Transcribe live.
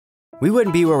We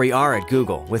wouldn't be where we are at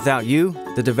Google without you,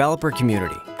 the developer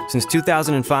community. Since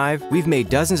 2005, we've made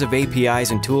dozens of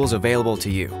APIs and tools available to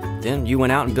you. Then you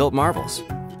went out and built marvels.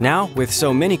 Now, with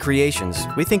so many creations,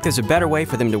 we think there's a better way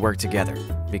for them to work together,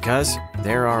 because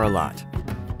there are a lot.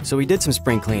 So we did some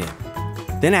spring cleaning,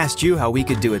 then asked you how we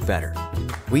could do it better.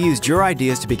 We used your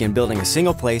ideas to begin building a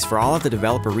single place for all of the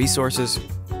developer resources,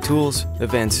 tools,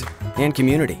 events, and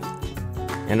community.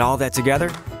 And all that together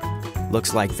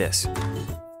looks like this.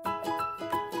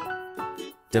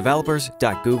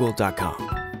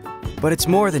 developers.Google.com. But it's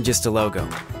more than just a logo.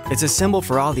 It's a symbol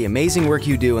for all the amazing work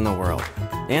you do in the world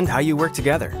and how you work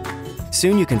together.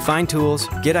 Soon you can find tools,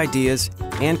 get ideas,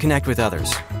 and connect with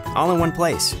others, all in one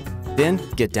place. Then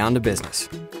get down to business.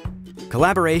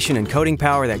 Collaboration and coding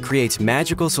power that creates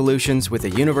magical solutions with a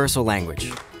universal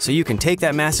language, so you can take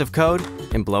that massive code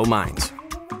and blow minds.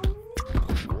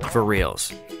 For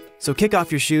reals. So kick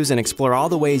off your shoes and explore all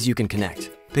the ways you can connect.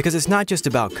 Because it's not just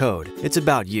about code, it's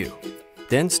about you.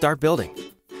 Then start building.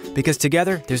 Because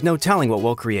together, there's no telling what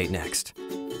we'll create next.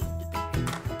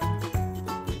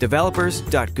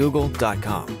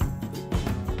 developers.Google.com